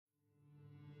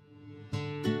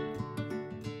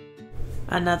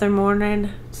Another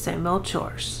morning, same old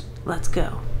chores. Let's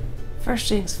go. First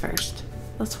things first,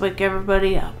 let's wake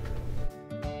everybody up.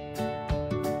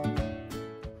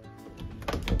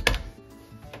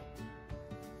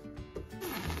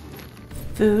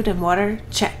 Food and water,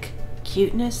 check.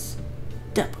 Cuteness,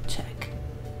 double check.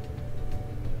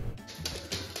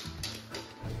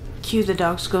 Cue the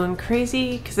dogs going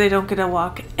crazy because they don't get a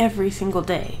walk every single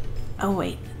day. Oh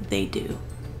wait, they do.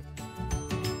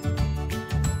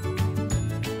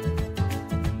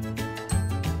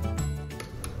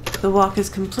 The walk is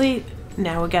complete,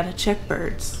 now we gotta check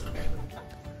birds.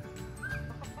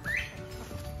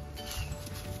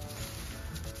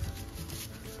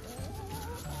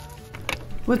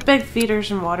 With big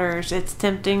feeders and waters, it's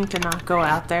tempting to not go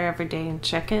out there every day and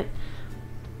check it,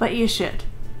 but you should.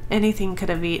 Anything could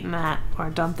have eaten that or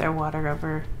dumped their water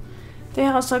over. They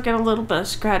also get a little bit of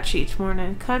scratch each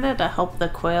morning, kinda to help the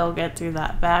quail get through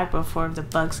that bag before the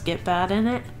bugs get bad in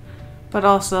it, but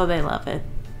also they love it.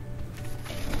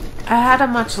 I had a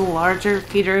much larger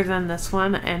feeder than this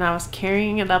one, and I was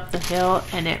carrying it up the hill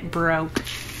and it broke.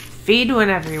 Feed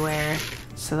went everywhere,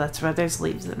 so that's why there's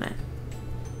leaves in it.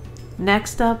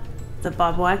 Next up, the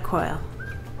bobwhite quail.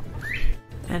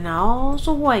 And all's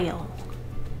well.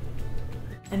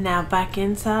 And now back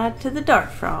inside to the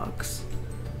dart frogs.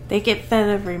 They get fed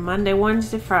every Monday,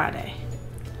 Wednesday, Friday.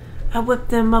 I whip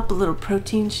them up a little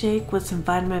protein shake with some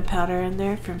vitamin powder in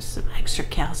there for some extra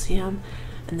calcium.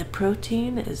 And the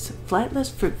protein is flightless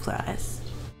fruit flies.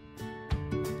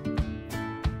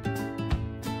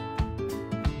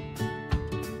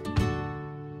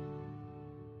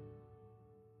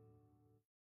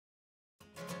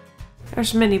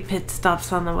 There's many pit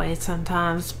stops on the way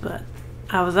sometimes, but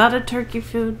I was out of turkey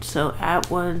food, so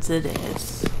at once it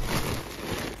is.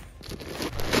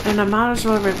 And I might as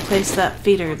well replace that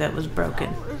feeder that was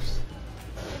broken.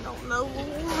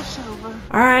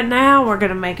 Alright, now we're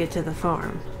gonna make it to the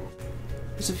farm.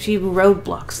 There's a few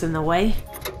roadblocks in the way.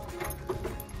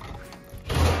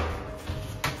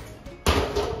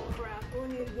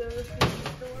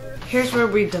 Here's where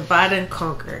we divide and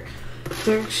conquer.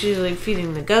 Derek's usually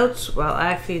feeding the goats while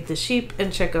I feed the sheep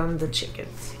and check on the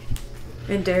chickens.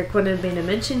 And Derek wanted me to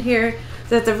mention here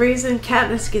that the reason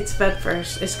Katniss gets fed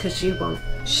first is because she won't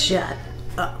shut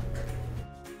up.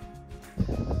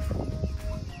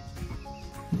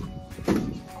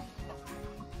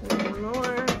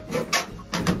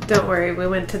 Don't worry, we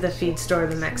went to the feed store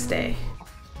the next day.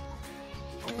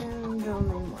 And I'll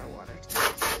need more water.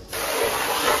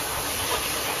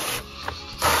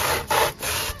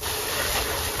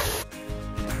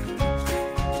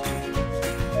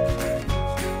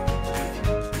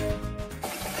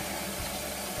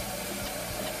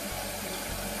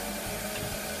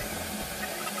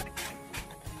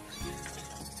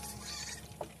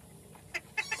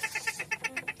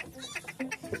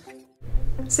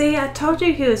 See, I told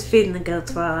you he was feeding the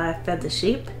goats while I fed the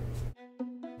sheep.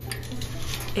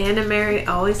 Anne and Mary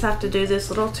always have to do this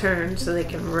little turn so they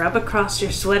can rub across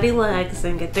your sweaty legs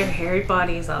and get their hairy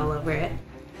bodies all over it.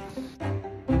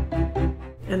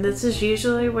 And this is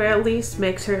usually where Elise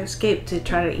makes her escape to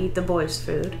try to eat the boys'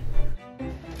 food.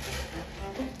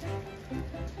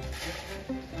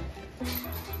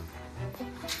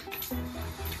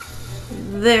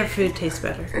 Their food tastes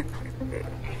better.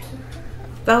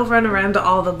 They'll run around to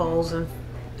all the bowls and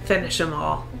finish them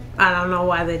all. I don't know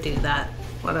why they do that.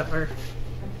 Whatever.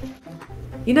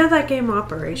 You know that game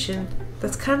Operation?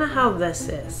 That's kind of how this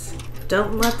is.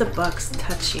 Don't let the bugs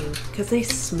touch you because they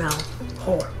smell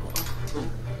horrible.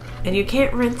 And you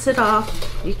can't rinse it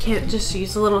off. You can't just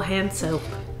use a little hand soap.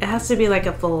 It has to be like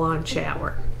a full-on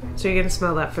shower. So you're going to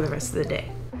smell that for the rest of the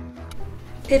day.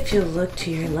 If you look to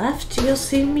your left, you'll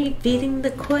see me feeding the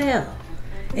quail.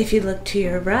 If you look to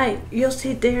your right, you'll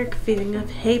see Derek feeding a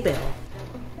hay bale.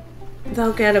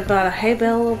 They'll get about a hay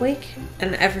bale a week,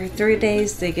 and every 3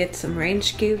 days they get some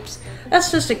range scoops. That's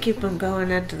just to keep them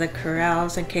going into the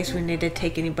corrals in case we need to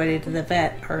take anybody to the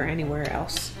vet or anywhere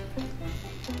else.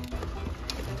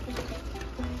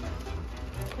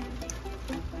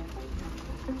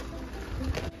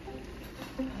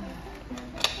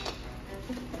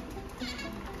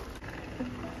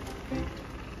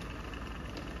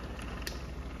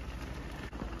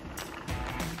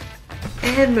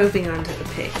 And moving on to the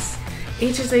pigs.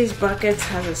 Each of these buckets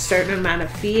has a certain amount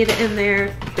of feed in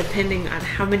there, depending on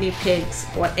how many pigs,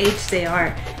 what age they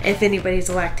are, if anybody's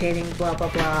lactating, blah blah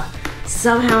blah.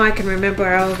 Somehow I can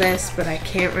remember all this, but I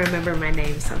can't remember my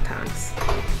name sometimes.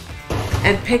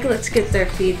 And piglets get their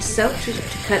feed soaked to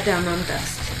cut down on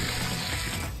dust.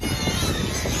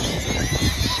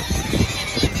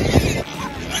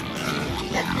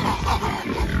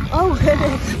 Oh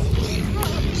goodness.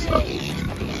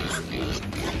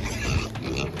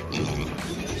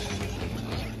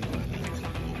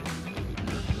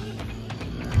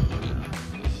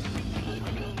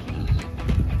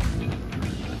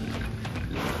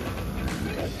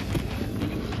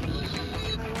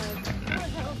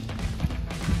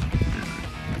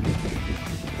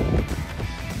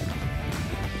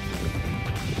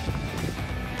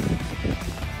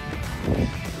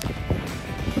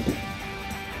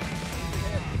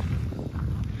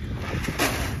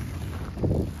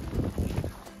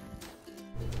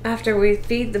 After we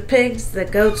feed the pigs, the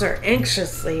goats are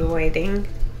anxiously waiting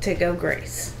to go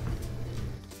graze.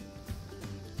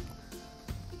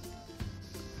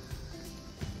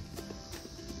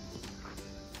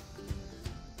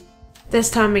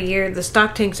 This time of year, the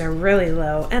stock tanks are really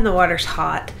low and the water's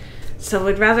hot, so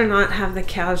we'd rather not have the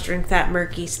cows drink that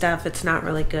murky stuff. It's not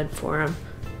really good for them.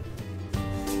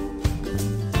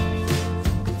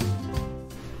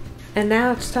 And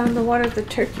now it's time to water the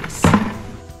turkeys.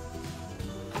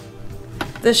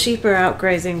 The sheep are out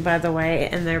grazing, by the way,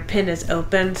 and their pen is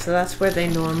open, so that's where they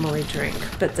normally drink,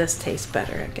 but this tastes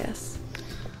better, I guess.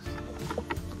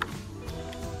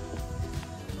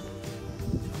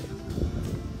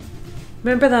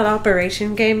 Remember that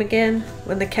operation game again?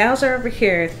 When the cows are over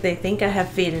here, they think I have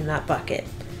feed in that bucket.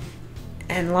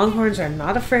 And longhorns are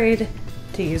not afraid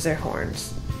to use their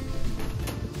horns.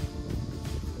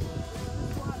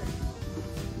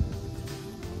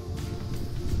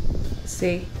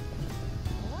 See?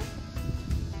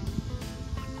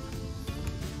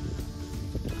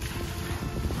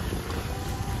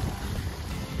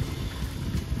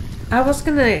 I was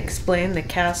gonna explain the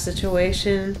cow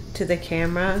situation to the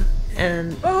camera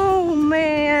and oh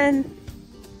man,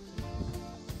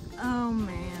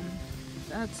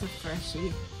 that's a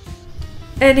freshie.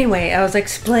 Anyway, I was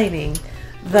explaining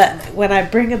that when I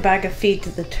bring a bag of feed to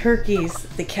the turkeys,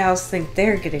 the cows think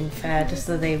they're getting fed,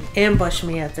 so they ambush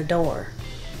me at the door.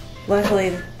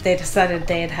 Luckily, they decided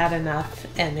they had had enough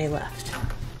and they left.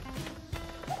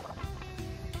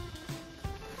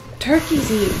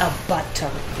 Turkeys eat a butt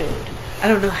ton of food. I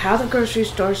don't know how the grocery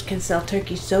stores can sell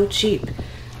turkeys so cheap.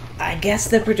 I guess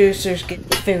the producers get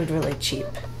the food really cheap.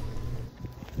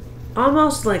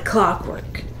 Almost like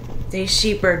clockwork, these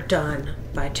sheep are done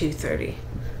by 2:30.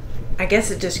 I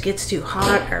guess it just gets too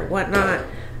hot or whatnot.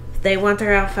 They want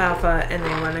their alfalfa and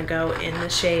they want to go in the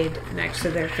shade next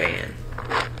to their fan.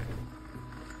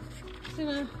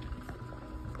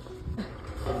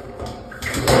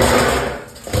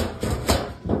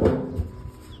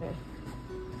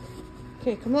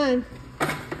 Okay, come on.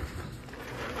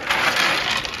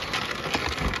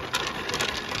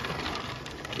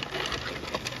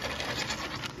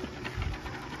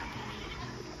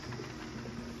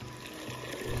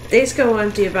 These go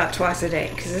empty about twice a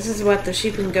day because this is what the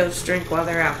sheep and goats drink while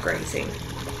they're out grazing.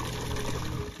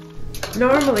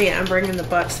 Normally I'm bringing the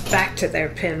bucks back to their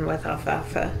pen with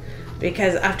alfalfa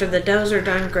because after the does are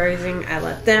done grazing I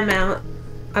let them out.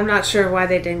 I'm not sure why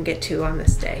they didn't get to on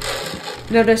this day.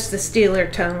 Notice the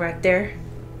Steeler tongue right there?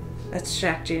 That's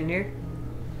Jack Jr.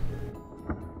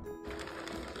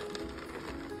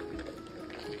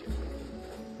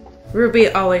 Ruby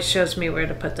always shows me where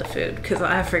to put the food because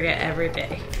I forget every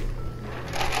day.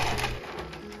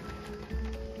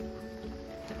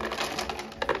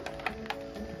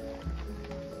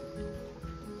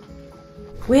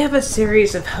 We have a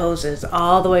series of hoses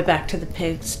all the way back to the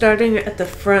pigs, starting at the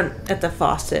front at the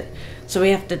faucet. So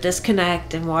we have to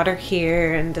disconnect and water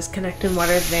here and disconnect and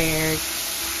water there.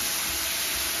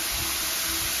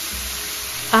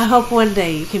 I hope one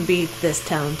day you can be this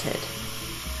talented.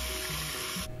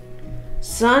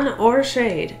 Sun or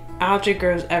shade, algae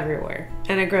grows everywhere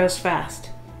and it grows fast.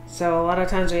 So a lot of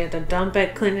times we have to dump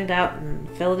it, clean it out, and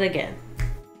fill it again.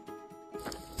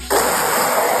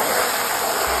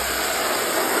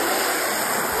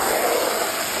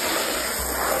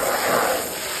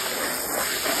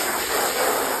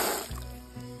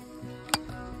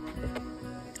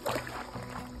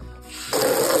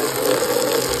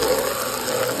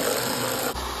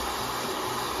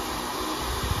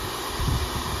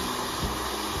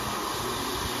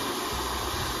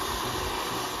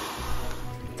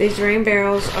 These rain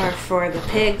barrels are for the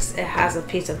pigs. It has a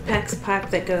piece of PEX pipe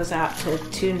that goes out to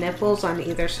 2 nipples on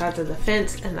either side of the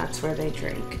fence, and that's where they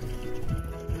drink.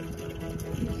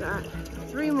 Got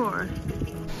 3 more.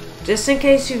 Just in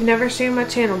case you've never seen my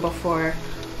channel before,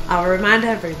 I'll remind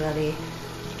everybody,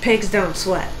 pigs don't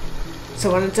sweat.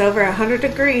 So when it's over 100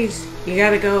 degrees, you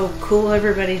gotta go cool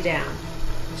everybody down.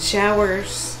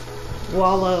 Showers,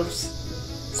 wallows,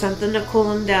 something to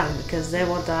cool them down because they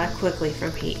will die quickly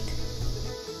from heat.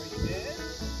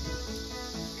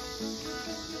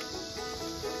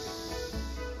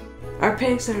 Our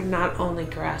pigs are not only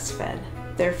grass-fed,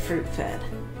 they're fruit-fed,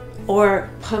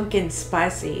 or pumpkin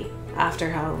spicy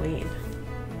after Halloween.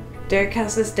 Derek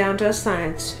has this down to a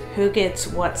science, who gets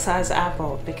what size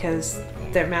apple, because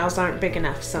their mouths aren't big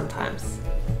enough sometimes.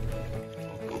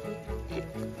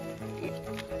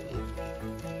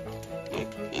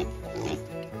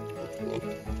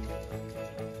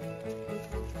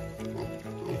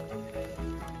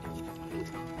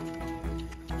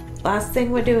 Last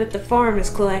thing we do at the farm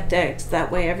is collect eggs.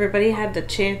 That way everybody had the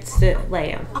chance to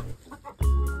lay them.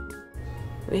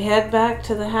 We head back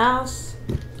to the house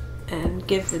and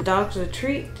give the dogs a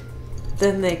treat.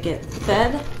 Then they get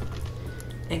fed.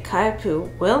 And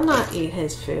𝐏𝐲𝐤 will not eat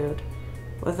his food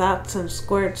without some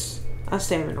squirts of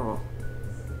salmon oil.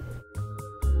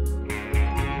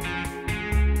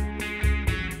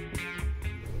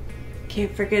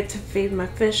 Can't forget to feed my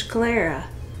fish Clara.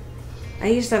 I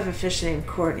used to have a fish named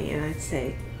Courtney and I'd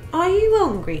say, "Are you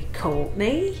hungry,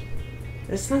 Courtney?"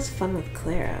 It's not fun with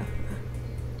Clara.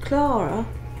 "Clara,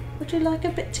 would you like a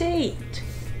bit to eat?"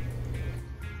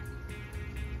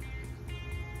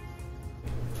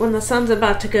 When the sun's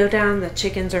about to go down, the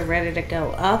chickens are ready to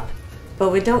go up, but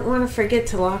we don't want to forget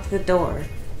to lock the door,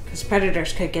 because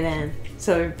predators could get in,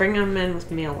 so we bring them in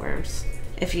with mealworms.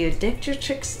 If you addict your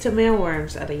chicks to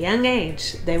mealworms at a young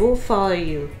age, they will follow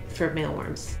you for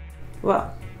mealworms.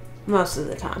 Well, most of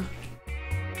the time.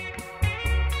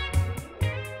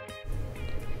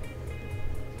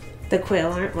 The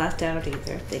quail aren't left out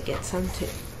either, they get some too.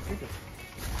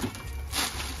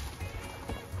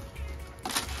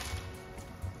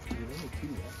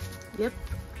 Yep.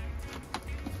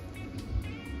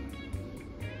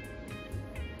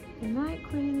 Good night,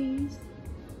 Queenies.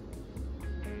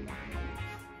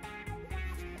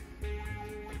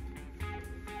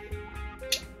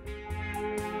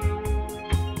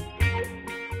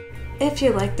 If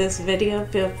you like this video,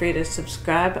 feel free to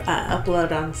subscribe. I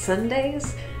upload on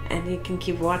Sundays, and you can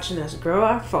keep watching us grow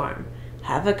our farm.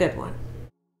 Have a good one.